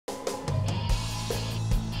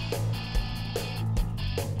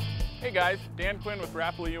Hey guys, Dan Quinn with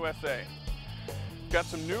Rapidly USA. Got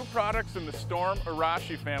some new products in the Storm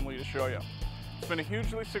Arashi family to show you. It's been a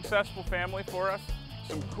hugely successful family for us.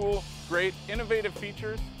 Some cool, great, innovative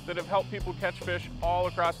features that have helped people catch fish all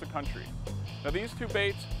across the country. Now these two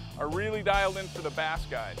baits are really dialed in for the bass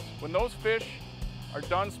guys. When those fish are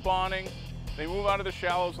done spawning, they move out of the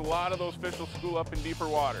shallows, a lot of those fish will school up in deeper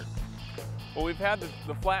water. Well, we've had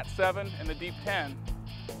the flat 7 and the deep 10.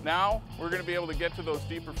 Now we're going to be able to get to those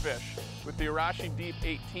deeper fish with the Arashi Deep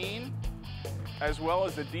 18 as well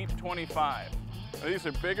as the Deep 25. Now, these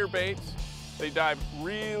are bigger baits. They dive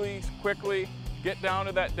really quickly, get down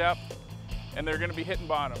to that depth, and they're going to be hitting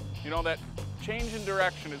bottom. You know, that change in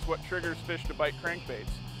direction is what triggers fish to bite crankbaits,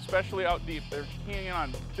 especially out deep. They're keying in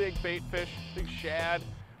on big bait fish, big shad,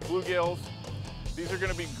 bluegills. These are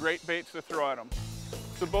going to be great baits to throw at them.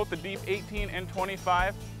 So both the Deep 18 and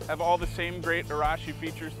 25 have all the same great Arashi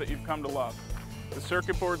features that you've come to love. The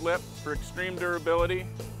circuit board lip for extreme durability,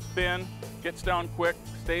 thin, gets down quick,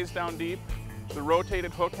 stays down deep. The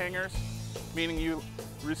rotated hook hangers, meaning you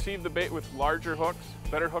receive the bait with larger hooks,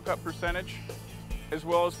 better hookup percentage, as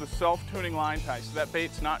well as the self-tuning line tie. So that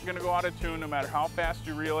bait's not going to go out of tune no matter how fast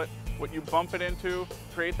you reel it. What you bump it into,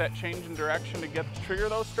 create that change in direction to trigger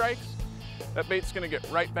those strikes, that bait's going to get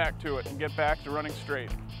right back to it and get back to running straight.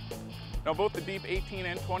 Now both the Deep 18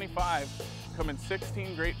 and 25 come in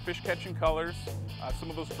 16 great fish catching colors, some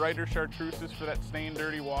of those brighter chartreuses for that stained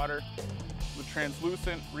dirty water, with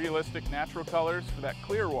translucent, realistic, natural colors for that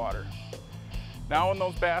clear water. Now when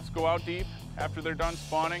those bass go out deep, after they're done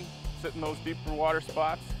spawning, sit in those deeper water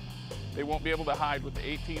spots, they won't be able to hide with the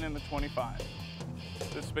 18 and the 25.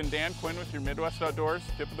 This has been Dan Quinn with your Midwest Outdoors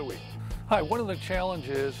Tip of the Week. Hi, one of the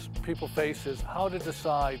challenges people face is how to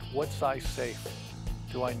decide what size safe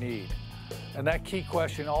do I need. And that key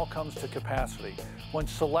question all comes to capacity. When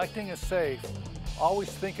selecting a safe, always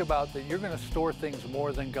think about that you're going to store things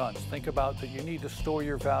more than guns. Think about that you need to store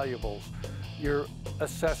your valuables, your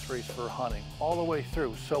accessories for hunting, all the way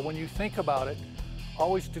through. So when you think about it,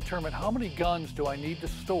 always determine how many guns do I need to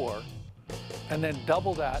store, and then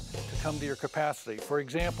double that to come to your capacity. For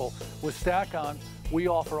example, with Stack-On, we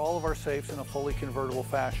offer all of our safes in a fully convertible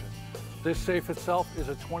fashion. This safe itself is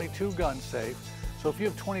a 22 gun safe. So if you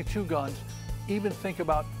have 22 guns, even think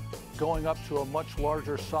about going up to a much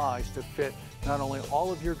larger size to fit not only all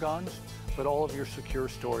of your guns, but all of your secure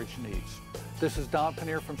storage needs. This is Don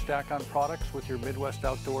Pannier from Stack-On Products with your Midwest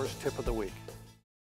Outdoors Tip of the Week.